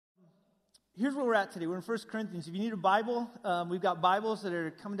here's where we're at today. We're in 1 Corinthians. If you need a Bible, we've got Bibles that are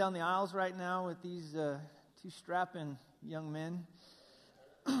coming down the aisles right now with these two strapping young men.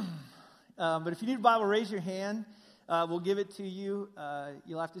 But if you need a Bible, raise your hand. We'll give it to you.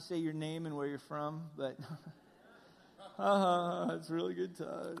 You'll have to say your name and where you're from. But it's really good.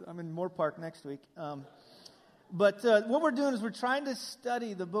 I'm in Moore Park next week. But what we're doing is we're trying to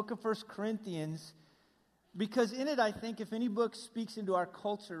study the book of 1 Corinthians, because in it, I think, if any book speaks into our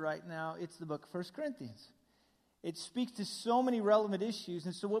culture right now, it's the book of 1 Corinthians. It speaks to so many relevant issues.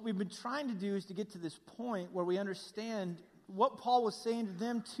 And so what we've been trying to do is to get to this point where we understand what Paul was saying to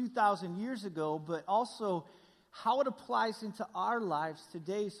them 2,000 years ago, but also how it applies into our lives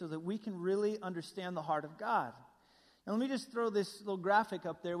today so that we can really understand the heart of God. Now, let me just throw this little graphic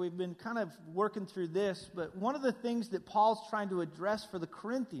up there. We've been kind of working through this, but one of the things that Paul's trying to address for the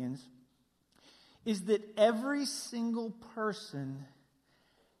Corinthians is that every single person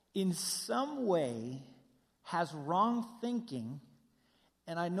in some way has wrong thinking.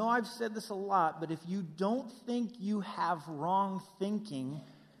 And I know I've said this a lot, but if you don't think you have wrong thinking,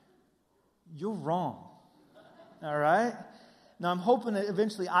 you're wrong. All right? Now, I'm hoping that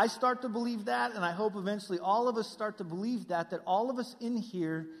eventually I start to believe that, and I hope eventually all of us start to believe that all of us in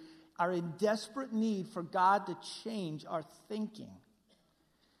here are in desperate need for God to change our thinking.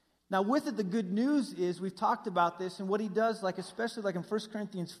 Now, with it, the good news is we've talked about this, and what he does, especially in 1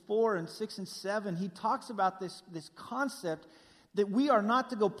 Corinthians 4 and 6 and 7, he talks about this concept that we are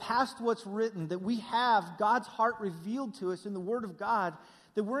not to go past what's written, that we have God's heart revealed to us in the Word of God,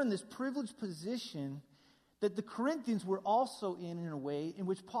 that we're in this privileged position that the Corinthians were also in a way in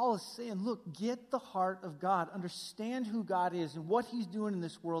which Paul is saying, look, get the heart of God. Understand who God is and what he's doing in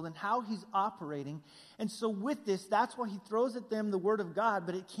this world and how he's operating. And so with this, that's why he throws at them the word of God.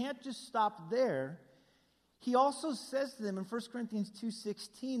 But it can't just stop there. He also says to them in 1 Corinthians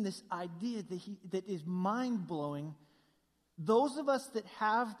 2:16, this idea that is mind-blowing. Those of us that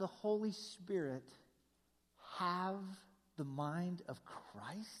have the Holy Spirit have the mind of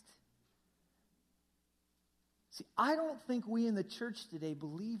Christ. See, I don't think we in the church today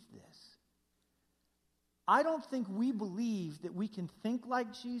believe this. I don't think we believe that we can think like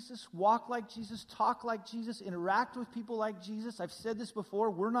Jesus, walk like Jesus, talk like Jesus, interact with people like Jesus. I've said this before,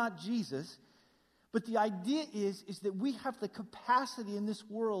 we're not Jesus. But the idea is that we have the capacity in this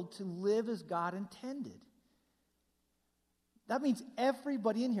world to live as God intended. That means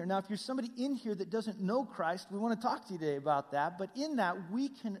everybody in here. Now, if you're somebody in here that doesn't know Christ, we want to talk to you today about that. But in that, we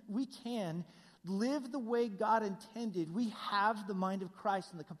can live the way God intended. We have the mind of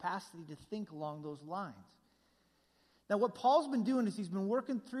Christ and the capacity to think along those lines. Now, what Paul's been doing is he's been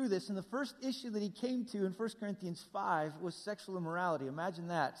working through this, and the first issue that he came to in 1 Corinthians 5 was sexual immorality. Imagine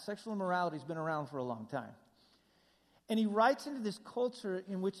that. Sexual immorality has been around for a long time. And he writes into this culture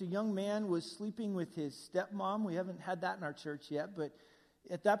in which a young man was sleeping with his stepmom. We haven't had that in our church yet, but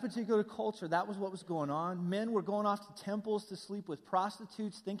at that particular culture, that was what was going on. Men were going off to temples to sleep with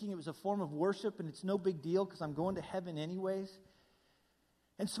prostitutes, thinking it was a form of worship, and it's no big deal because I'm going to heaven anyways.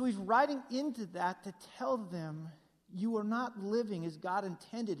 And so he's writing into that to tell them, you are not living as God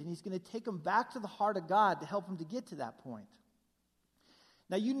intended, and he's going to take them back to the heart of God to help them to get to that point.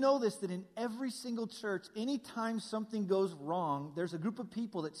 Now, you know this, that in every single church, anytime something goes wrong, there's a group of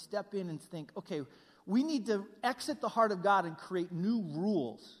people that step in and think, okay, we need to exit the heart of God and create new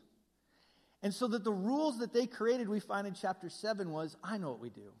rules. And so that the rules that they created, we find in chapter 7 was, I know what we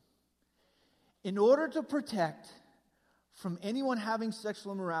do. In order to protect from anyone having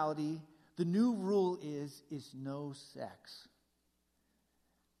sexual immorality, the new rule is no sex.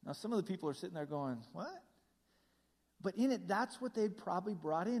 Now, some of the people are sitting there going, what? But in it, that's what they probably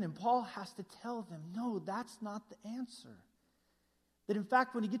brought in. And Paul has to tell them, no, that's not the answer. That in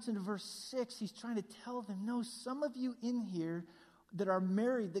fact, when he gets into verse 6, he's trying to tell them, no, some of you in here that are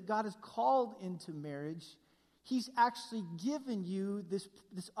married, that God has called into marriage, he's actually given you this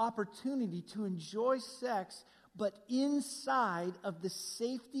opportunity to enjoy sex, but inside of the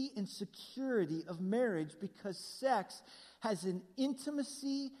safety and security of marriage, because sex has an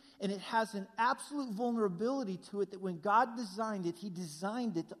intimacy and it has an absolute vulnerability to it that when God designed it, he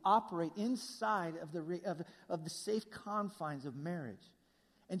designed it to operate inside of the safe confines of marriage.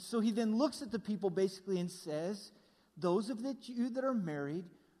 And so he then looks at the people basically and says, those of you that are married,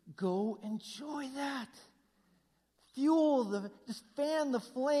 go enjoy that. Just fan the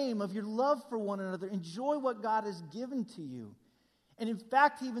flame of your love for one another. Enjoy what God has given to you. And in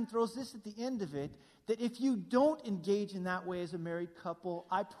fact, he even throws this at the end of it, that if you don't engage in that way as a married couple,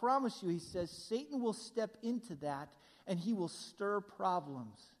 I promise you, he says, Satan will step into that and he will stir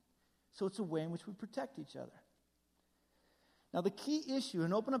problems. So it's a way in which we protect each other. Now, the key issue,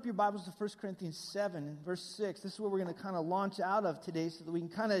 and open up your Bibles to 1 Corinthians 7 and verse 6. This is where we're going to kind of launch out of today so that we can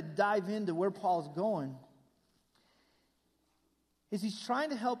kind of dive into where Paul's going. Is he's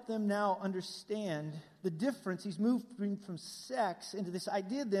trying to help them now understand the difference. He's moved from sex into this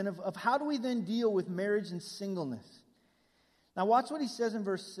idea then of how do we then deal with marriage and singleness. Now watch what he says in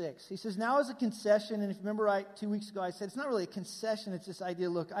verse 6. He says, now as a concession, and if you remember right, 2 weeks ago I said it's not really a concession, it's this idea,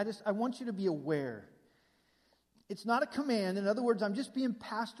 look, I want you to be aware. It's not a command. In other words, I'm just being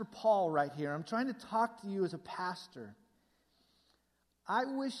Pastor Paul right here. I'm trying to talk to you as a pastor. I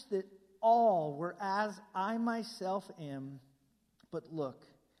wish that all were as I myself am. But look,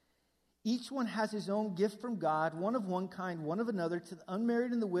 each one has his own gift from God, one of one kind, one of another. To the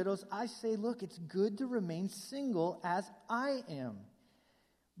unmarried and the widows, I say, look, it's good to remain single as I am.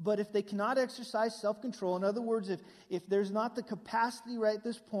 But if they cannot exercise self-control, in other words, if there's not the capacity right at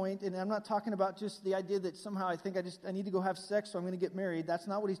this point, and I'm not talking about just the idea that somehow I think I need to go have sex, so I'm going to get married. That's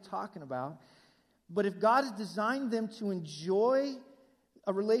not what he's talking about. But if God has designed them to enjoy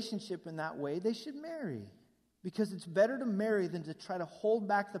a relationship in that way, they should marry. Because it's better to marry than to try to hold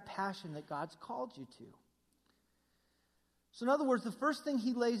back the passion that God's called you to. So in other words, the first thing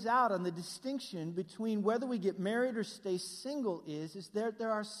he lays out on the distinction between whether we get married or stay single is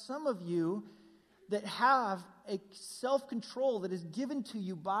there are some of you that have a self-control that is given to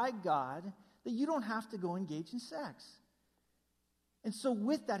you by God that you don't have to go engage in sex. And so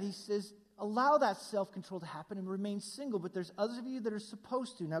with that, he says, allow that self-control to happen and remain single, but there's others of you that are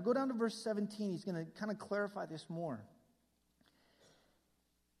supposed to. Now go down to verse 17. He's going to kind of clarify this more.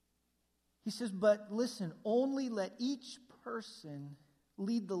 He says, but listen, only let each person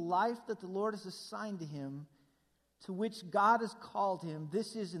lead the life that the Lord has assigned to him, to which God has called him.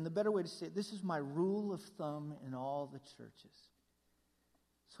 This is, and the better way to say it, this is my rule of thumb in all the churches.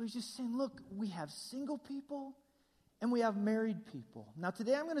 So he's just saying, look, we have single people and we have married people. Now,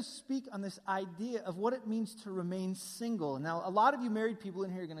 today I'm going to speak on this idea of what it means to remain single. Now, a lot of you married people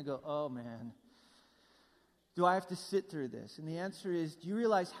in here are going to go, oh, man, do I have to sit through this? And the answer is, do you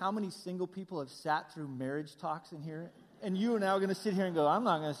realize how many single people have sat through marriage talks in here? And you are now going to sit here and go, I'm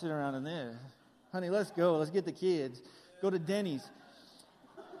not going to sit around in this. Honey, let's go. Let's get the kids. Go to Denny's.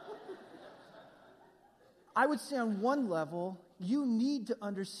 I would say on one level, you need to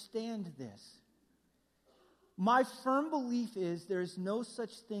understand this. My firm belief is there is no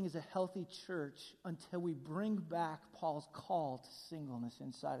such thing as a healthy church until we bring back Paul's call to singleness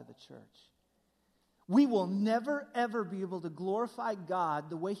inside of the church. We will never, ever be able to glorify God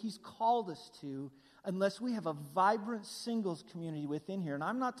the way he's called us to unless we have a vibrant singles community within here. And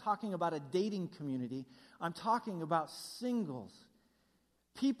I'm not talking about a dating community. I'm talking about singles.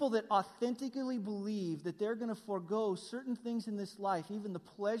 People that authentically believe that they're going to forego certain things in this life, even the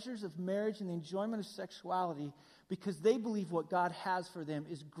pleasures of marriage and the enjoyment of sexuality, because they believe what God has for them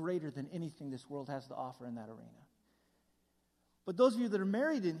is greater than anything this world has to offer in that arena. But those of you that are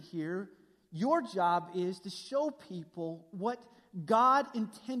married in here, your job is to show people what God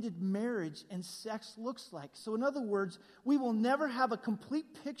intended marriage and sex looks like. So in other words, we will never have a complete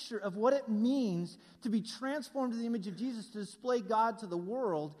picture of what it means to be transformed to the image of Jesus, to display God to the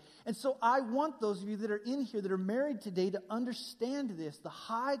world. And so I want those of you that are in here that are married today to understand this, the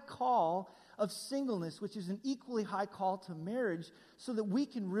high call of singleness, which is an equally high call to marriage, so that we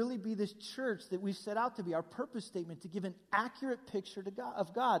can really be this church that we've set out to be, our purpose statement, to give an accurate picture to God,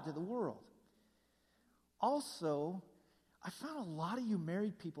 of God to the world. Also, I found a lot of you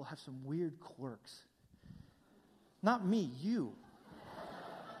married people have some weird quirks. Not me, you.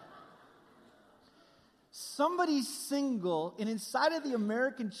 Somebody's single, and inside of the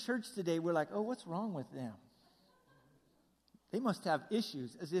American church today, we're like, oh, what's wrong with them? They must have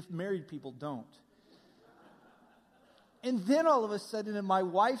issues, as if married people don't. And then all of a sudden, and my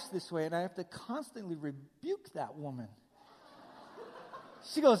wife's this way, and I have to constantly rebuke that woman.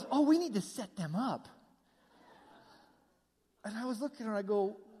 She goes, oh, we need to set them up. And I was looking at her, I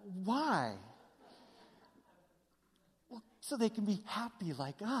go, why? Well, so they can be happy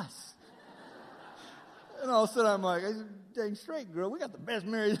like us. And all of a sudden I'm like, dang straight, girl, we got the best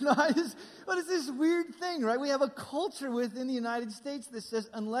marriage. But it's this weird thing, right? We have a culture within the United States that says,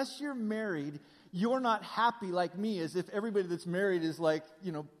 unless you're married, you're not happy like me, as if everybody that's married is like,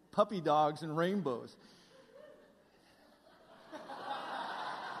 puppy dogs and rainbows.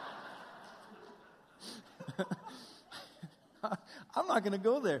 I'm not going to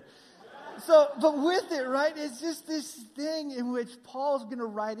go there. But with it, right, it's just this thing in which Paul's going to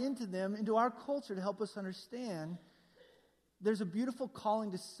write into them, into our culture, to help us understand there's a beautiful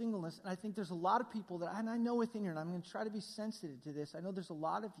calling to singleness. And I think there's a lot of people that, and I know within here, and I'm going to try to be sensitive to this, I know there's a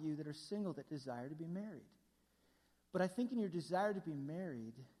lot of you that are single that desire to be married. But I think in your desire to be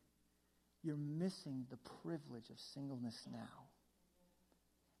married, you're missing the privilege of singleness now.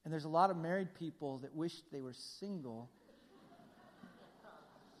 And there's a lot of married people that wish they were single.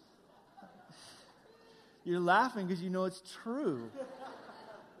 You're laughing because you know it's true.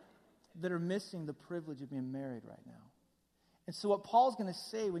 That are missing the privilege of being married right now. And so what Paul's going to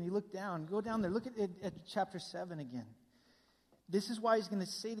say when you look down, go down there, look at chapter 7 again. This is why he's going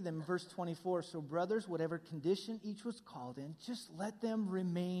to say to them in verse 24, so brothers, whatever condition each was called in, just let them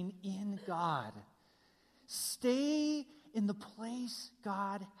remain in God. Stay in the place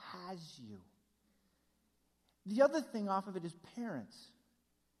God has you. The other thing off of it is parents.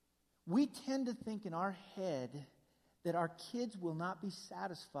 We tend to think in our head that our kids will not be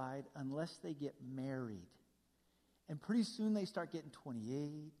satisfied unless they get married. And pretty soon they start getting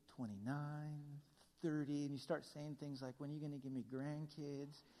 28, 29, 30, and you start saying things like, when are you going to give me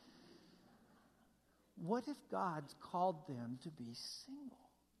grandkids? What if God's called them to be single?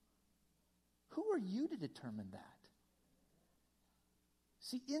 Who are you to determine that?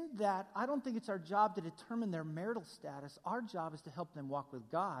 See, in that, I don't think it's our job to determine their marital status. Our job is to help them walk with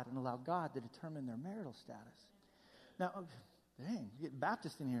God and allow God to determine their marital status. Now, dang, you're getting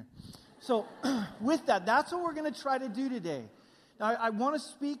Baptist in here. So, with that, that's what we're going to try to do today. Now, I want to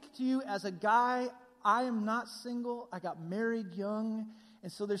speak to you as a guy. I am not single. I got married young.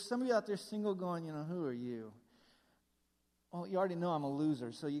 And so there's some of you out there single going, who are you? Well, you already know I'm a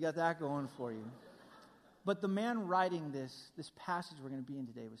loser, so you got that going for you. But the man writing this passage we're going to be in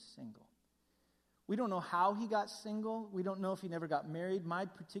today was single. We don't know how he got single. We don't know if he never got married. My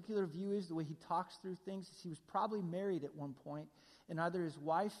particular view is the way he talks through things is he was probably married at one point, and either his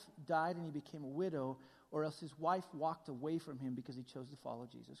wife died and he became a widow, or else his wife walked away from him because he chose to follow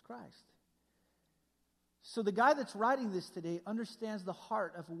Jesus Christ. So the guy that's writing this today understands the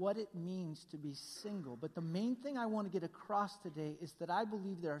heart of what it means to be single. But the main thing I want to get across today is that I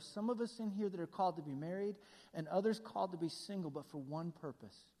believe there are some of us in here that are called to be married and others called to be single, but for one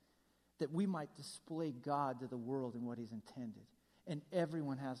purpose, that we might display God to the world in what he's intended. And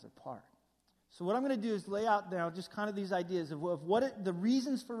everyone has their part. So what I'm going to do is lay out now just kind of these ideas of what the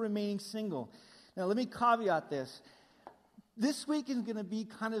reasons for remaining single. Now let me caveat this. This week is going to be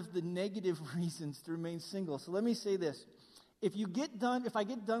kind of the negative reasons to remain single. So let me say this. If I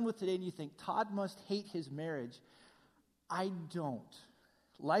get done with today and you think, Todd must hate his marriage, I don't.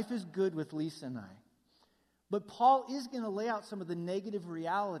 Life is good with Lisa and I. But Paul is going to lay out some of the negative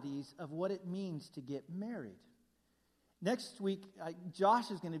realities of what it means to get married. Next week,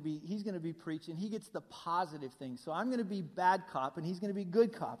 Josh is going to be preaching. He gets the positive thing. So I'm going to be bad cop, and he's going to be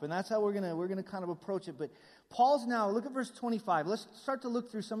good cop, and that's how we're going to kind of approach it. But Paul's now, look at verse 25. Let's start to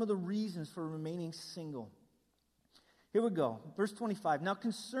look through some of the reasons for remaining single. Here we go, verse 25. Now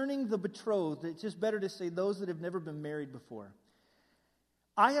concerning the betrothed, it's just better to say those that have never been married before.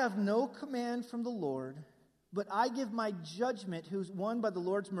 I have no command from the Lord, but I give my judgment, who's won by the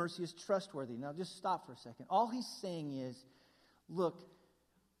Lord's mercy is trustworthy. Now just stop for a second. All he's saying is, look,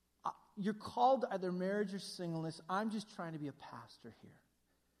 you're called to either marriage or singleness. I'm just trying to be a pastor here.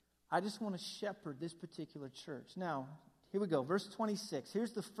 I just want to shepherd this particular church. Now, here we go. Verse 26.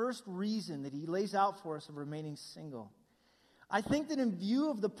 Here's the first reason that he lays out for us of remaining single. I think that in view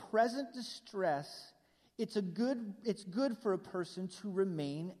of the present distress, it's good for a person to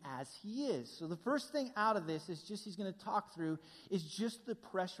remain as he is. So the first thing out of this is just he's going to talk through is just the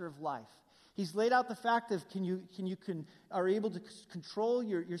pressure of life. He's laid out the fact of are able to control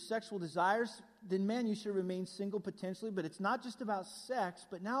your sexual desires, then man, you should remain single potentially. But it's not just about sex,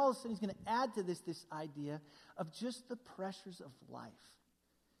 but now all of a sudden he's going to add to this idea of just the pressures of life.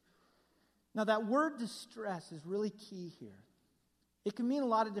 Now that word distress is really key here. It can mean a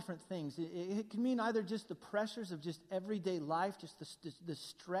lot of different things. It can mean either just the pressures of just everyday life, just the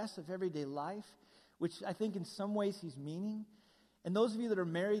stress of everyday life, which I think in some ways he's meaning. And those of you that are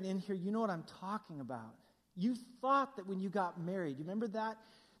married in here, you know what I'm talking about. You thought that when you got married, you remember that?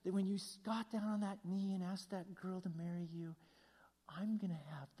 That when you got down on that knee and asked that girl to marry you, I'm going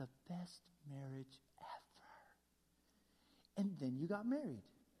to have the best marriage ever. And then you got married.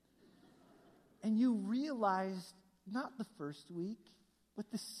 And you realized, not the first week, but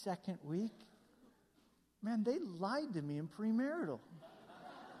the second week, man, they lied to me in premarital.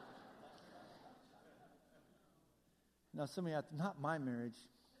 Now, some of you, not my marriage,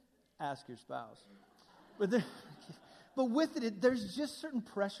 ask your spouse. But with it, there's just certain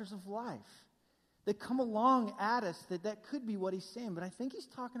pressures of life that come along at us that could be what he's saying. But I think he's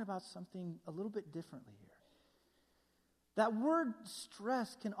talking about something a little bit differently here. That word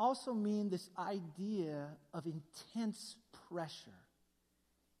stress can also mean this idea of intense pressure,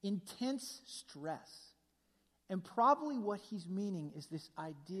 intense stress. And probably what he's meaning is this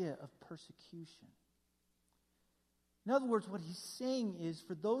idea of persecution. In other words, what he's saying is,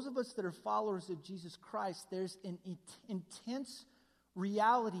 for those of us that are followers of Jesus Christ, there's an intense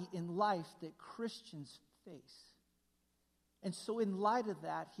reality in life that Christians face. And so in light of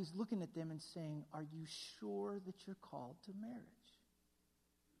that, he's looking at them and saying, are you sure that you're called to marriage?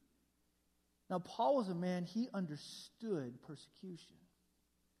 Now, Paul was a man, he understood persecution.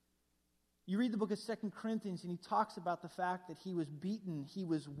 You read the book of 2 Corinthians, and he talks about the fact that he was beaten, he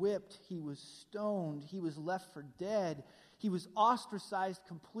was whipped, he was stoned, he was left for dead, he was ostracized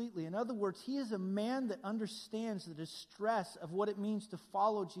completely. In other words, he is a man that understands the distress of what it means to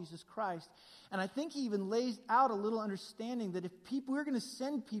follow Jesus Christ. And I think he even lays out a little understanding that if we're going to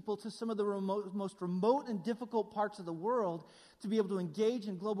send people to some of the most remote and difficult parts of the world to be able to engage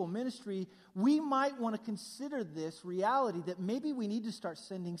in global ministry, we might want to consider this reality that maybe we need to start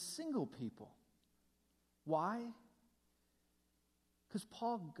sending single people. Why? Because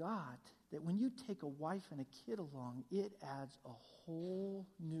Paul got that when you take a wife and a kid along, it adds a whole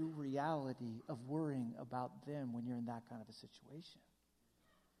new reality of worrying about them when you're in that kind of a situation.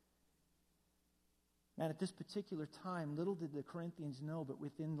 Man, at this particular time, little did the Corinthians know, but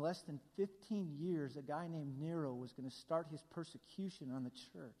within less than 15 years, a guy named Nero was going to start his persecution on the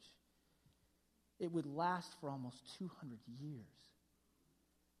church. It would last for almost 200 years.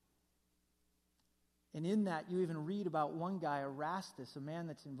 And in that, you even read about one guy, Erastus, a man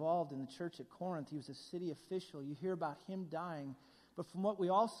that's involved in the church at Corinth. He was a city official. You hear about him dying. But from what we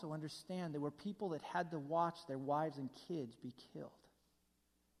also understand, there were people that had to watch their wives and kids be killed.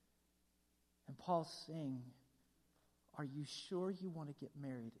 And Paul's saying, are you sure you want to get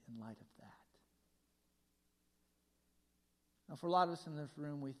married in light of that? Now, for a lot of us in this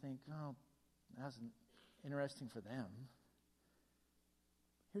room, we think, oh, that's interesting for them.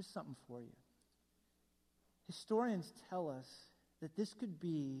 Here's something for you. Historians tell us that this could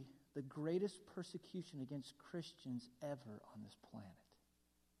be the greatest persecution against Christians ever on this planet.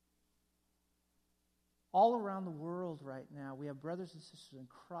 All around the world right now, we have brothers and sisters in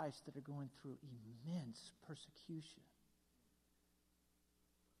Christ that are going through immense persecution.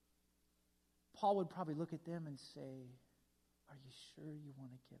 Paul would probably look at them and say, are you sure you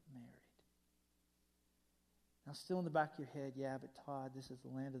want to get married? Now, still in the back of your head, yeah, but Todd, this is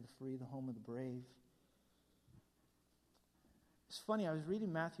the land of the free, the home of the brave. It's funny, I was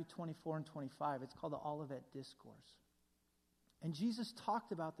reading Matthew 24 and 25. It's called the Olivet Discourse. And Jesus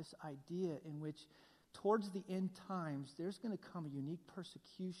talked about this idea in which towards the end times, there's going to come a unique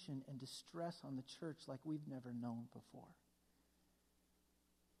persecution and distress on the church like we've never known before.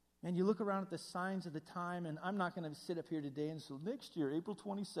 And you look around at the signs of the time, and I'm not going to sit up here today and say, next year, April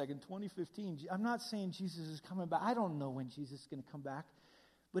 22nd, 2015, I'm not saying Jesus is coming back. I don't know when Jesus is going to come back.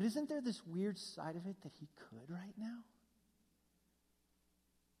 But isn't there this weird side of it that he could right now?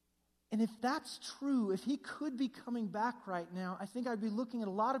 And if that's true, if he could be coming back right now, I think I'd be looking at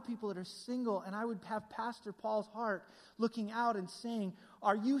a lot of people that are single, and I would have Pastor Paul's heart looking out and saying,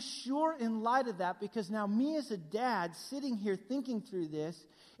 are you sure in light of that? Because now me as a dad sitting here thinking through this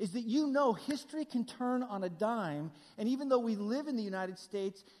is that you know history can turn on a dime, and even though we live in the United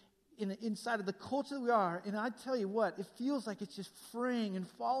States, inside of the culture that we are, and I tell you what, it feels like it's just fraying and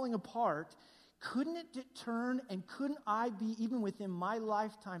falling apart. Couldn't it turn, and couldn't I be, even within my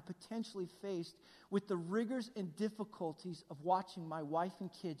lifetime, potentially faced with the rigors and difficulties of watching my wife and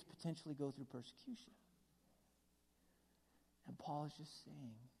kids potentially go through persecution? And Paul is just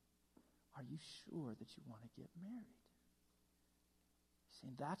saying, are you sure that you want to get married? He's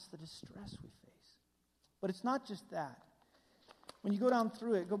saying that's the distress we face. But it's not just that. When you go down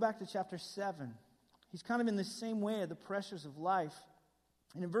through it, go back to chapter 7. He's kind of in the same way of the pressures of life.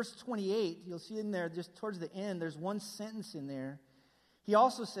 And in verse 28, you'll see in there, just towards the end, there's one sentence in there. He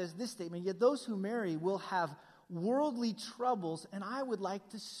also says this statement, yet those who marry will have worldly troubles, and I would like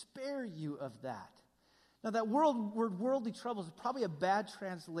to spare you of that. Now, that word worldly troubles is probably a bad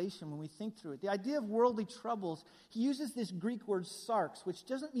translation when we think through it. The idea of worldly troubles, he uses this Greek word sarx, which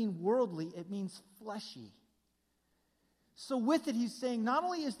doesn't mean worldly, it means fleshy. So with it, he's saying not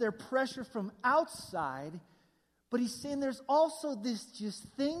only is there pressure from outside, but he's saying there's also this just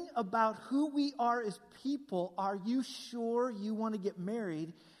thing about who we are as people. Are you sure you want to get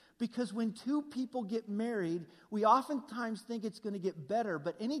married? Because when two people get married, we oftentimes think it's going to get better.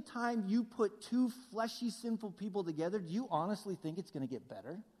 But anytime you put two fleshy, sinful people together, do you honestly think it's going to get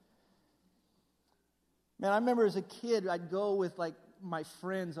better? Man, I remember as a kid, I'd go with like my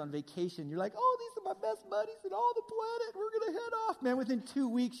friends on vacation. You're like, oh, these are my best buddies in all the planet. We're going to head off. Man, within 2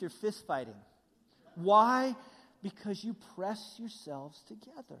 weeks, you're fist fighting. Why? Because you press yourselves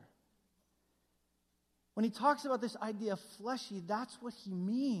together. When he talks about this idea of fleshy, that's what he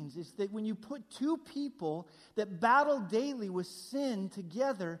means, is that when you put two people that battle daily with sin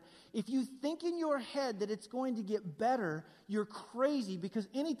together, if you think in your head that it's going to get better, you're crazy, because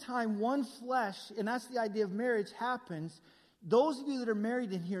anytime one flesh, and that's the idea of marriage, happens, those of you that are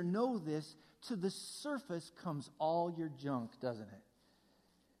married in here know this, to the surface comes all your junk, doesn't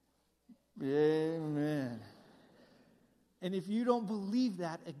it? Amen. And if you don't believe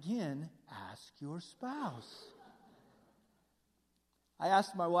that, again, ask your spouse. I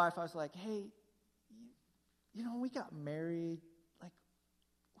asked my wife, I was like, hey, we got married. Like,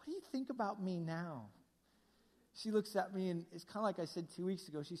 what do you think about me now? She looks at me, and it's kind of like I said 2 weeks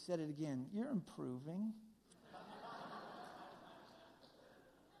ago. She said it again. You're improving.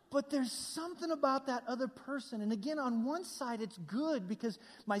 But there's something about that other person. And again, on one side, it's good because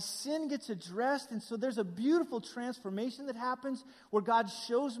my sin gets addressed. And so there's a beautiful transformation that happens where God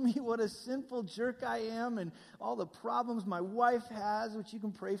shows me what a sinful jerk I am and all the problems my wife has, which you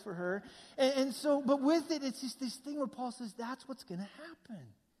can pray for her. And so, but with it, it's just this thing where Paul says, that's what's going to happen.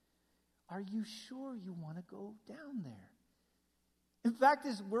 Are you sure you want to go down there? In fact,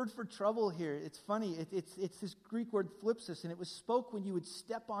 this word for trouble here, it's funny. It's this Greek word thlipsis, and it was spoke when you would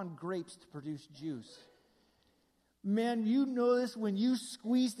step on grapes to produce juice. Man, you know this, when you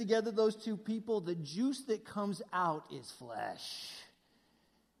squeeze together those two people, the juice that comes out is flesh.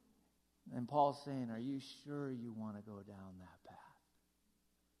 And Paul's saying, are you sure you want to go down that path?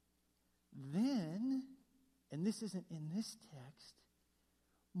 Then, and this isn't in this text,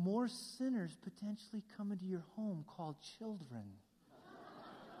 more sinners potentially come into your home called children.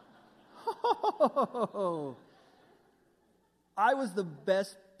 Oh, I was the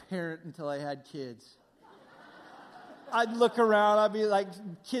best parent until I had kids. I'd look around, I'd be like,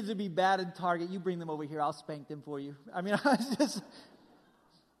 kids would be bad in Target. You bring them over here, I'll spank them for you. I mean, I was just...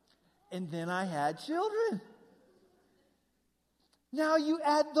 And then I had children. Now you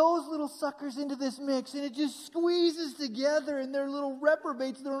add those little suckers into this mix, and it just squeezes together, and they're little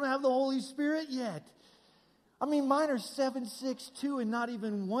reprobates. They don't have the Holy Spirit yet. I mean, mine are 7, 6, 2, and not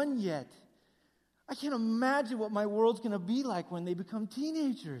even 1 yet. I can't imagine what my world's going to be like when they become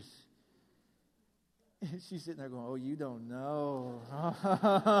teenagers. She's sitting there going, oh, you don't know.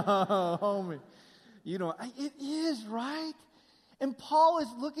 Homie. You don't. It is, right? And Paul is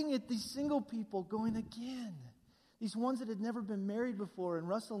looking at these single people going, again, these ones that had never been married before. And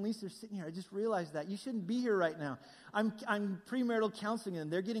Russell and Lisa are sitting here. I just realized that. You shouldn't be here right now. I'm premarital counseling them.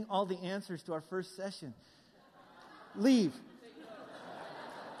 They're getting all the answers to our first session. Leave.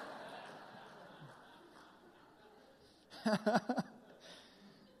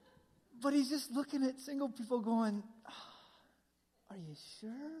 But he's just looking at single people going, are you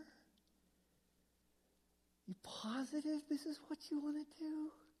sure? You positive this is what you want to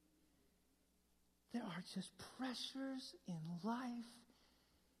do? There are just pressures in life.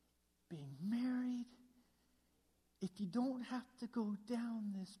 Being married. If you don't have to go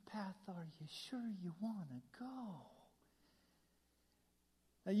down this path, are you sure you want to go?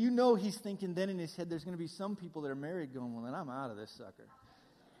 Now, you know he's thinking then in his head, there's going to be some people that are married going, well, then I'm out of this sucker.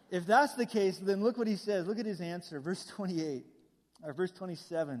 If that's the case, then look what he says. Look at his answer, verse 28, or verse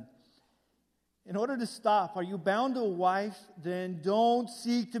 27. In order to stop, are you bound to a wife? Then don't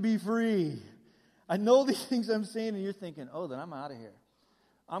seek to be free. I know these things I'm saying, and you're thinking, oh, then I'm out of here.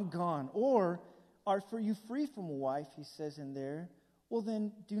 I'm gone. Or, are for you free from a wife, he says in there. Well,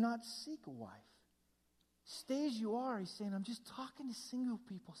 then do not seek a wife. Stay as you are. He's saying, I'm just talking to single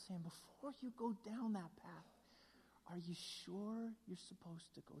people, saying, before you go down that path, are you sure you're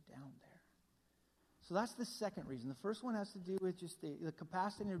supposed to go down there? So that's the second reason. The first one has to do with just the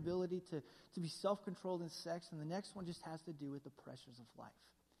capacity and ability to be self-controlled in sex, and the next one just has to do with the pressures of life.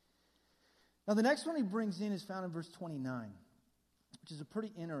 Now, the next one he brings in is found in verse 29, which is a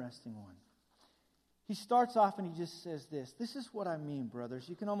pretty interesting one. He starts off and he just says this. This is what I mean, brothers.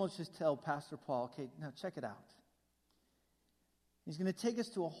 You can almost just tell Pastor Paul, okay, now check it out. He's going to take us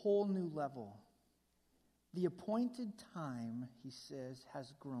to a whole new level. The appointed time, he says,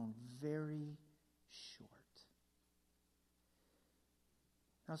 has grown very short.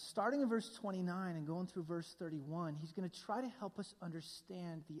 Now, starting in verse 29 and going through verse 31, he's going to try to help us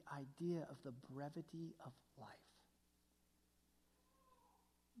understand the idea of the brevity of life.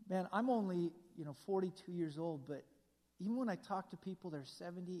 Man, I'm only, 42 years old, but even when I talk to people that are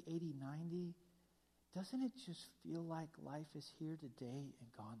 70, 80, 90, doesn't it just feel like life is here today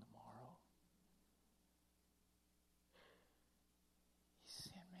and gone tomorrow? He's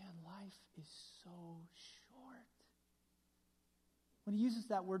saying, man, life is so short. When he uses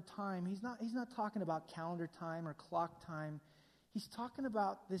that word time, he's not talking about calendar time or clock time. He's talking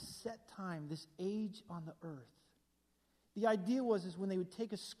about this set time, this age on the earth. The idea is when they would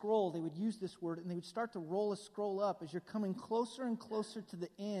take a scroll, they would use this word, and they would start to roll a scroll up. As you're coming closer and closer to the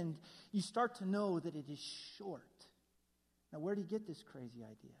end, you start to know that it is short. Now, where did he get this crazy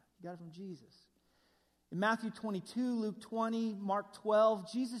idea? He got it from Jesus. In Matthew 22, Luke 20, Mark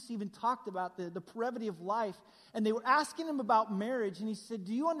 12, Jesus even talked about the brevity of life. And they were asking him about marriage. And he said,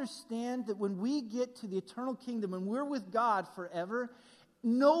 do you understand that when we get to the eternal kingdom and we're with God forever,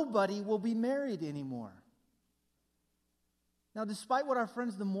 nobody will be married anymore? Now, despite what our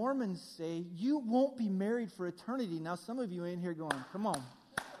friends the Mormons say, you won't be married for eternity. Now, some of you in here going, come on.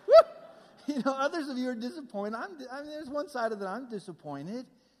 Woo! Others of you are disappointed. There's one side of it I'm disappointed.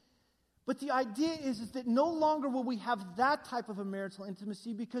 But the idea is that no longer will we have that type of a marital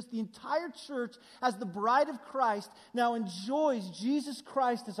intimacy, because the entire church, as the bride of Christ, now enjoys Jesus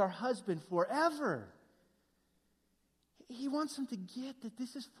Christ as our husband forever. He wants them to get that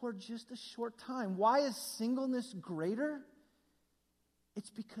this is for just a short time. Why is singleness greater?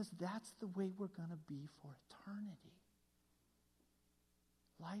 It's because that's the way we're going to be for eternity.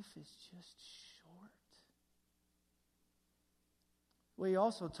 Life is just short. Well, he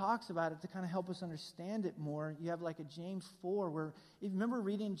also talks about it to kind of help us understand it more. You have like a James 4 where, if you remember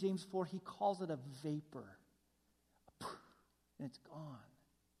reading James 4, he calls it a vapor. And it's gone.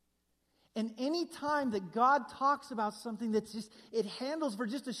 And any time that God talks about something that's just, it handles for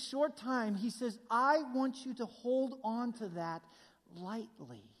just a short time, he says, I want you to hold on to that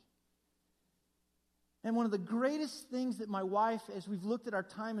lightly. And one of the greatest things that my wife, as we've looked at our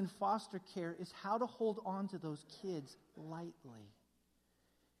time in foster care, is how to hold on to those kids lightly.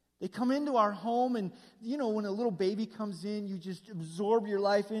 They come into our home, and when a little baby comes in, you just absorb your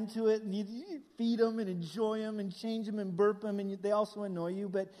life into it, and you feed them and enjoy them and change them and burp them, and they also annoy you.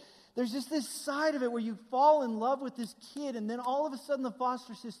 But there's just this side of it where you fall in love with this kid, and then all of a sudden the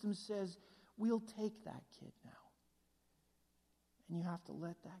foster system says, we'll take that kid now. And you have to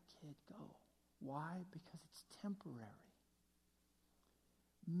let that kid go. Why? Because it's temporary.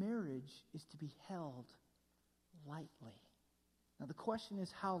 Marriage is to be held lightly. Now the question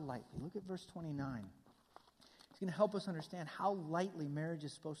is, how lightly? Look at verse 29. It's going to help us understand how lightly marriage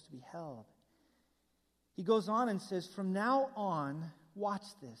is supposed to be held. He goes on and says, from now on, watch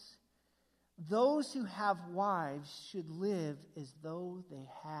this. Those who have wives should live as though they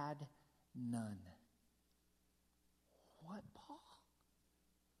had none. What, Paul?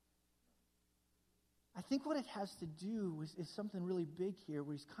 I think what it has to do is something really big here,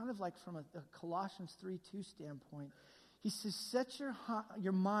 where he's kind of like from a Colossians 3:2 standpoint. He says, set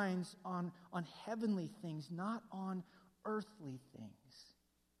your minds on heavenly things, not on earthly things.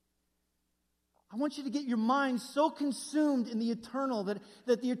 I want you to get your mind so consumed in the eternal that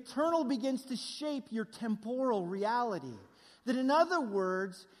the eternal begins to shape your temporal reality. That, in other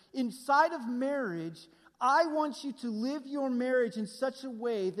words, inside of marriage, I want you to live your marriage in such a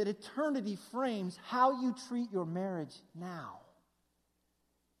way that eternity frames how you treat your marriage now.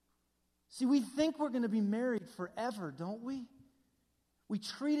 See, we think we're going to be married forever, don't we? We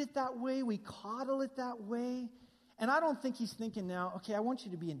treat it that way. We coddle it that way. And I don't think he's thinking now, okay, I want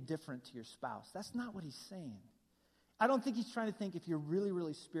you to be indifferent to your spouse. That's not what he's saying. I don't think he's trying to think if you're really,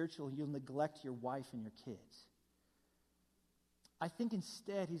 really spiritual, you'll neglect your wife and your kids. I think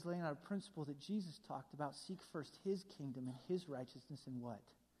instead he's laying out a principle that Jesus talked about. Seek first his kingdom and his righteousness, and what?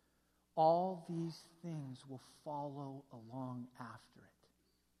 All these things will follow along after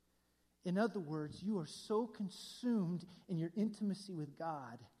it. In other words, you are so consumed in your intimacy with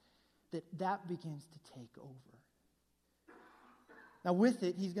God that begins to take over. Now with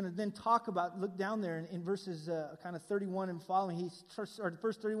it, he's going to then talk about, look down there in verses kind of 31 and following.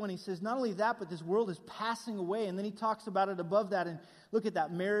 Verse 31, he says, not only that, but this world is passing away. And then he talks about it above that. And look at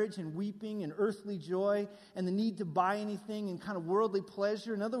that, marriage and weeping and earthly joy and the need to buy anything and kind of worldly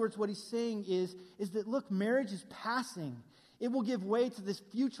pleasure. In other words, what he's saying is that, look, marriage is passing. It will give way to this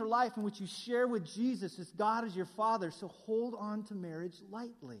future life in which you share with Jesus as God as your Father. So hold on to marriage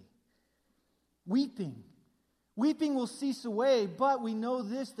lightly. Weeping will cease away, but we know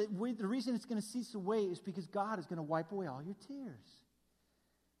this, that the reason it's going to cease away is because God is going to wipe away all your tears.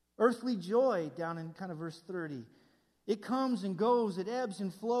 Earthly joy, down in kind of verse 30. It comes and goes, it ebbs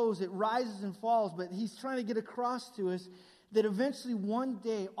and flows, it rises and falls, but he's trying to get across to us that eventually one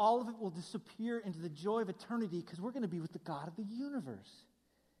day all of it will disappear into the joy of eternity, because we're going to be with the God of the universe.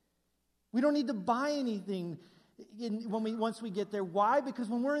 We don't need to buy anything once we get there. Why? Because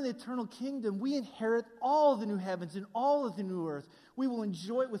when we're in the eternal kingdom, we inherit all the new heavens and all of the new earth. We will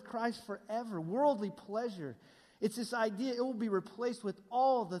enjoy it with Christ forever. Worldly pleasure. It's this idea, it will be replaced with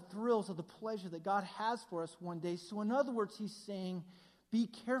all the thrills of the pleasure that God has for us one day. So in other words, he's saying, be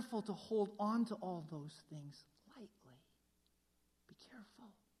careful to hold on to all those things lightly. Be careful.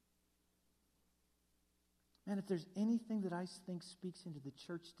 Man, if there's anything that I think speaks into the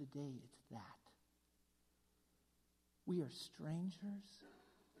church today, it's that. We are strangers.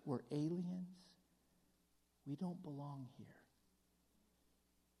 We're aliens. We don't belong here.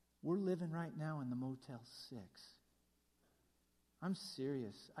 We're living right now in the Motel 6. I'm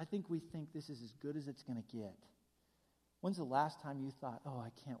serious. I think we think this is as good as it's going to get. When's the last time you thought, oh,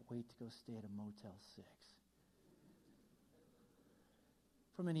 I can't wait to go stay at a Motel 6?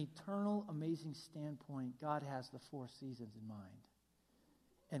 From an eternal, amazing standpoint, God has the 4 seasons in mind.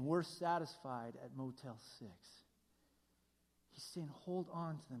 And we're satisfied at Motel 6. He's saying, hold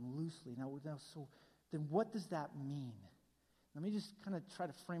on to them loosely. Now, so then what does that mean? Let me just kind of try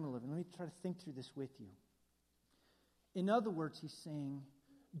to frame it a little bit. Let me try to think through this with you. In other words, he's saying,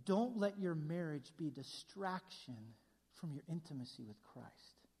 don't let your marriage be a distraction from your intimacy with Christ.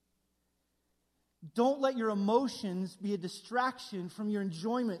 Don't let your emotions be a distraction from your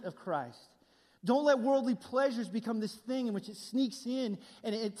enjoyment of Christ. Don't let worldly pleasures become this thing in which it sneaks in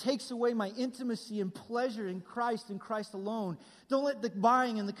and it takes away my intimacy and pleasure in Christ and Christ alone. Don't let the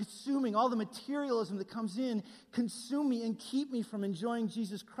buying and the consuming, all the materialism that comes in, consume me and keep me from enjoying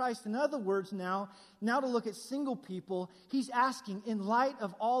Jesus Christ. In other words, now to look at single people, he's asking, in light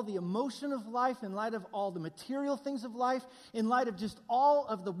of all the emotion of life, in light of all the material things of life, in light of just all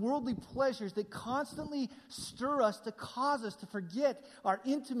of the worldly pleasures that constantly stir us to cause us to forget our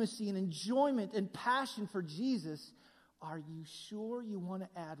intimacy and enjoyment and passion for Jesus, are you sure you want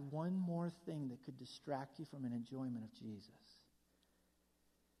to add one more thing that could distract you from an enjoyment of Jesus?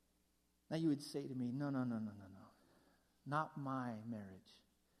 Now you would say to me, no. Not my marriage.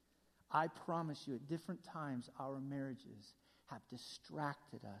 I promise you at different times our marriages have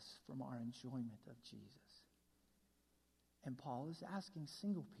distracted us from our enjoyment of Jesus. And Paul is asking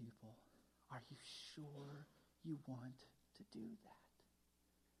single people, are you sure you want to do that?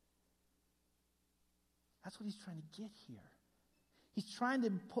 That's what he's trying to get here. He's trying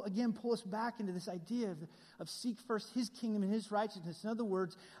to, pull us back into this idea of seek first his kingdom and his righteousness. In other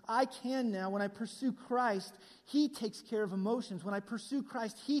words, I can now, when I pursue Christ, he takes care of emotions. When I pursue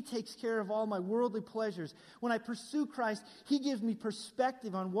Christ, he takes care of all my worldly pleasures. When I pursue Christ, he gives me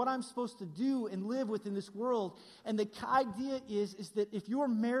perspective on what I'm supposed to do and live within this world. And the idea is that if you're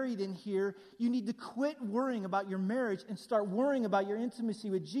married in here, you need to quit worrying about your marriage and start worrying about your intimacy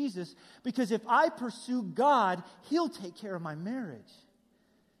with Jesus. Because if I pursue God, he'll take care of my marriage.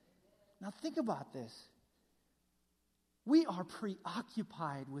 Now think about this. We are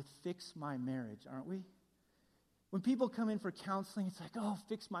preoccupied with fix my marriage, aren't we? When people come in for counseling, it's like, oh,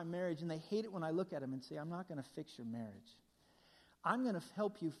 fix my marriage. And they hate it when I look at them and say, I'm not going to fix your marriage. I'm going to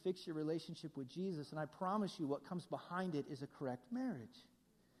help you fix your relationship with Jesus. And I promise you what comes behind it is a correct marriage.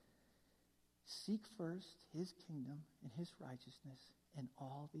 Seek first his kingdom and his righteousness, and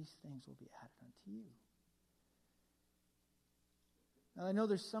all these things will be added unto you. Now, I know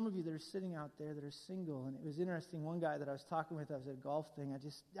there's some of you that are sitting out there that are single, and it was interesting. One guy that I was talking with, I was at a golf thing, I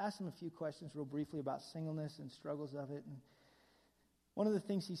just asked him a few questions real briefly about singleness and struggles of it. And one of the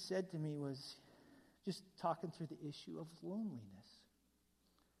things he said to me was just talking through the issue of loneliness.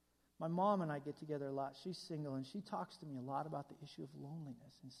 My mom and I get together a lot. She's single, and she talks to me a lot about the issue of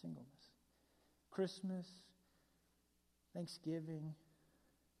loneliness and singleness. Christmas, Thanksgiving,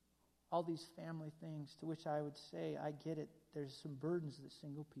 all these family things, to which I would say, I get it. There's some burdens that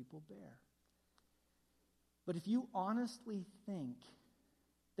single people bear. But if you honestly think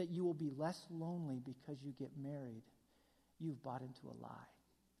that you will be less lonely because you get married, you've bought into a lie.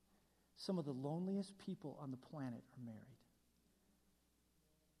 Some of the loneliest people on the planet are married.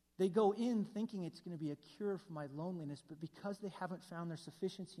 They go in thinking it's going to be a cure for my loneliness, but because they haven't found their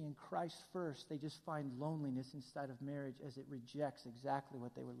sufficiency in Christ first, they just find loneliness inside of marriage as it rejects exactly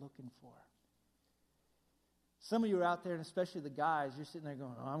what they were looking for. Some of you are out there, and especially the guys, you're sitting there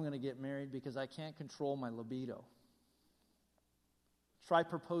going, oh, I'm going to get married because I can't control my libido. Try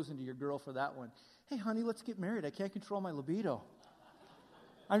proposing to your girl for that one. Hey, honey, let's get married. I can't control my libido.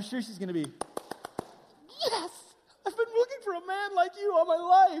 I'm sure she's going to be, yes, I've been looking for a man like you all my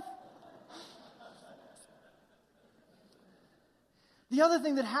life. The other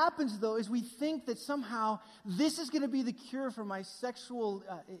thing that happens, though, is we think that somehow this is going to be the cure for my sexual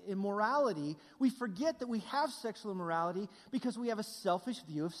immorality. We forget that we have sexual immorality because we have a selfish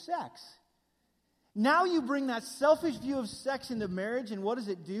view of sex. Now you bring that selfish view of sex into marriage, and what does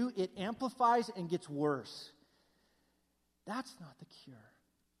it do? It amplifies and gets worse. That's not the cure.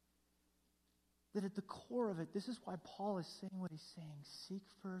 that at the core of it, this is why Paul is saying what he's saying. Seek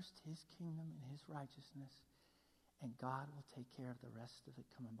first his kingdom and his righteousness, and God will take care of the rest of it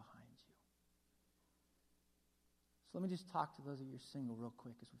coming behind you. So let me just talk to those of you who are single real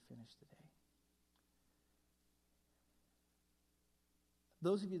quick as we finish today.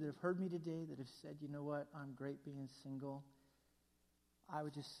 Those of you that have heard me today that have said, you know what, I'm great being single, I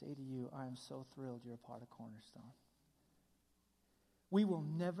would just say to you, I am so thrilled you're a part of Cornerstone. We will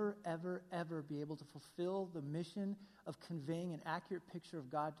never, ever, ever be able to fulfill the mission of conveying an accurate picture of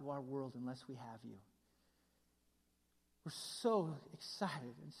God to our world unless we have you. We're so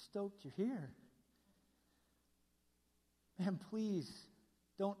excited and stoked you're here. Man, please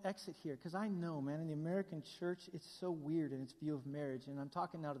don't exit here, because I know, man, in the American church, it's so weird in its view of marriage, and I'm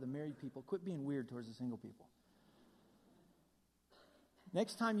talking now to the married people. Quit being weird towards the single people.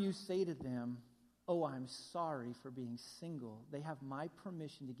 Next time you say to them, oh, I'm sorry for being single, they have my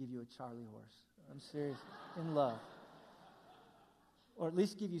permission to give you a Charlie horse. I'm serious. In love. Or at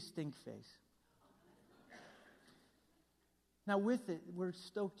least give you stink face. Now with it, we're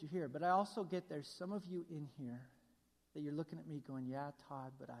stoked you're here, but I also get there's some of you in here that you're looking at me going, yeah,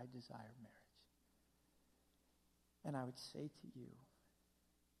 Todd, but I desire marriage. And I would say to you,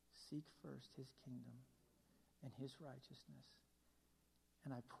 seek first his kingdom and his righteousness.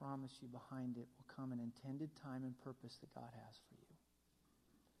 And I promise you behind it will come an intended time and purpose that God has for you.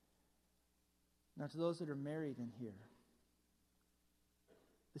 Now to those that are married in here,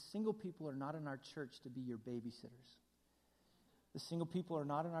 the single people are not in our church to be your babysitters. The single people are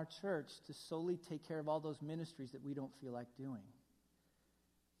not in our church to solely take care of all those ministries that we don't feel like doing.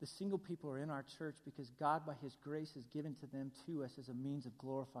 The single people are in our church because God, by his grace, has given to them to us as a means of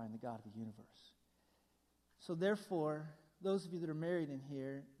glorifying the God of the universe. So therefore, those of you that are married in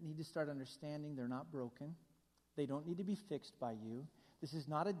here need to start understanding they're not broken. They don't need to be fixed by you. This is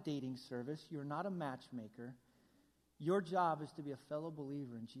not a dating service. You're not a matchmaker. Your job is to be a fellow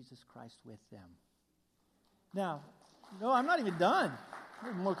believer in Jesus Christ with them. Now, no, I'm not even done.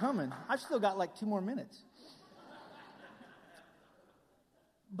 There's more coming. I've still got like 2 more minutes.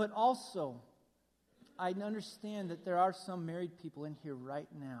 But also, I understand that there are some married people in here right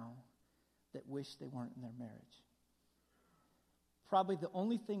now that wish they weren't in their marriage. Probably the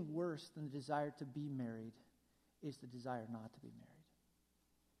only thing worse than the desire to be married is the desire not to be married.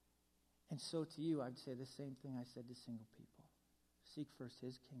 And so to you, I'd say the same thing I said to single people. Seek first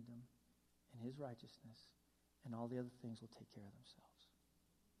his kingdom and his righteousness, and all the other things will take care of themselves.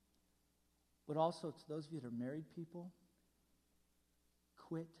 But also to those of you that are married people,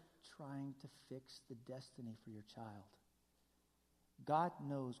 quit trying to fix the destiny for your child. God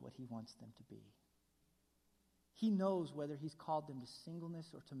knows what he wants them to be. He knows whether he's called them to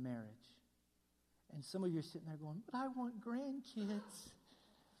singleness or to marriage. And some of you are sitting there going, but I want grandkids.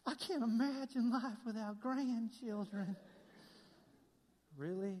 I can't imagine life without grandchildren.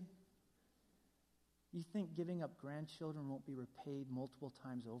 Really? You think giving up grandchildren won't be repaid multiple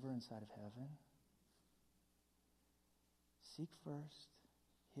times over inside of heaven? Seek first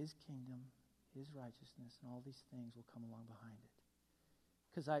his kingdom, his righteousness, and all these things will come along behind it.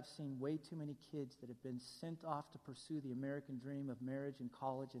 Because I've seen way too many kids that have been sent off to pursue the American dream of marriage and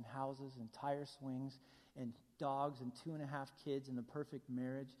college and houses and tire swings and dogs and 2.5 kids and the perfect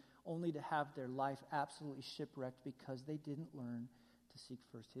marriage, only to have their life absolutely shipwrecked because they didn't learn to seek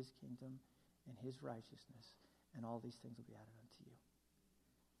first his kingdom and his righteousness, and all these things will be added unto you.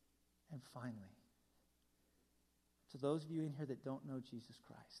 And finally, to those of you in here that don't know Jesus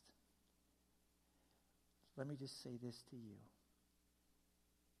Christ, let me just say this to you.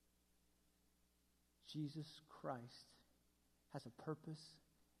 Jesus Christ has a purpose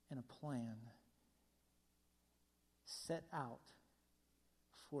and a plan set out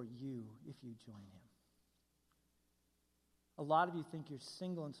for you if you join him. A lot of you think you're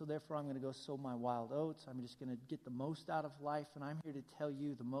single, and so therefore I'm going to go sow my wild oats. I'm just going to get the most out of life, and I'm here to tell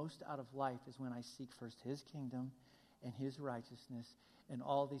you the most out of life is when I seek first his kingdom and his righteousness, and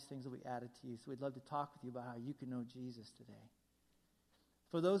all these things will be added to you. So we'd love to talk with you about how you can know Jesus today.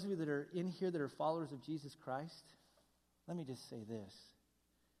 For those of you that are in here that are followers of Jesus Christ, let me just say this.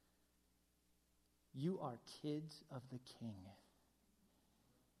 You are kids of the King.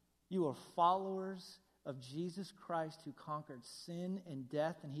 You are followers of Jesus Christ who conquered sin and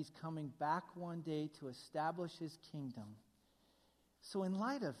death, and he's coming back one day to establish his kingdom. So in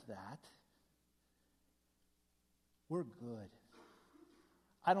light of that, we're good.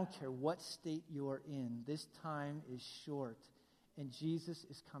 I don't care what state you're in. This time is short, and Jesus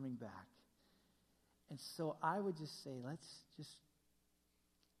is coming back. And so I would just say, let's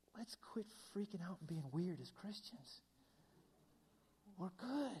quit freaking out and being weird as Christians. We're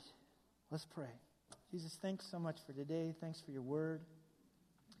good. Let's pray. Jesus, thanks so much for today. Thanks for your word.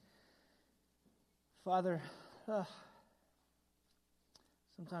 Father,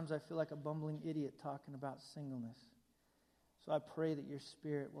 sometimes I feel like a bumbling idiot talking about singleness. So I pray that your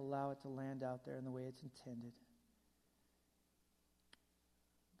Spirit will allow it to land out there in the way it's intended.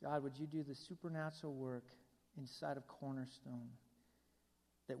 God, would you do the supernatural work inside of Cornerstone,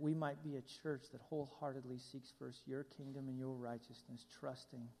 that we might be a church that wholeheartedly seeks first your kingdom and your righteousness,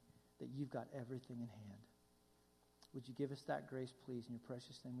 trusting that you've got everything in hand. Would you give us that grace, please? In your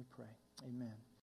precious name we pray. Amen.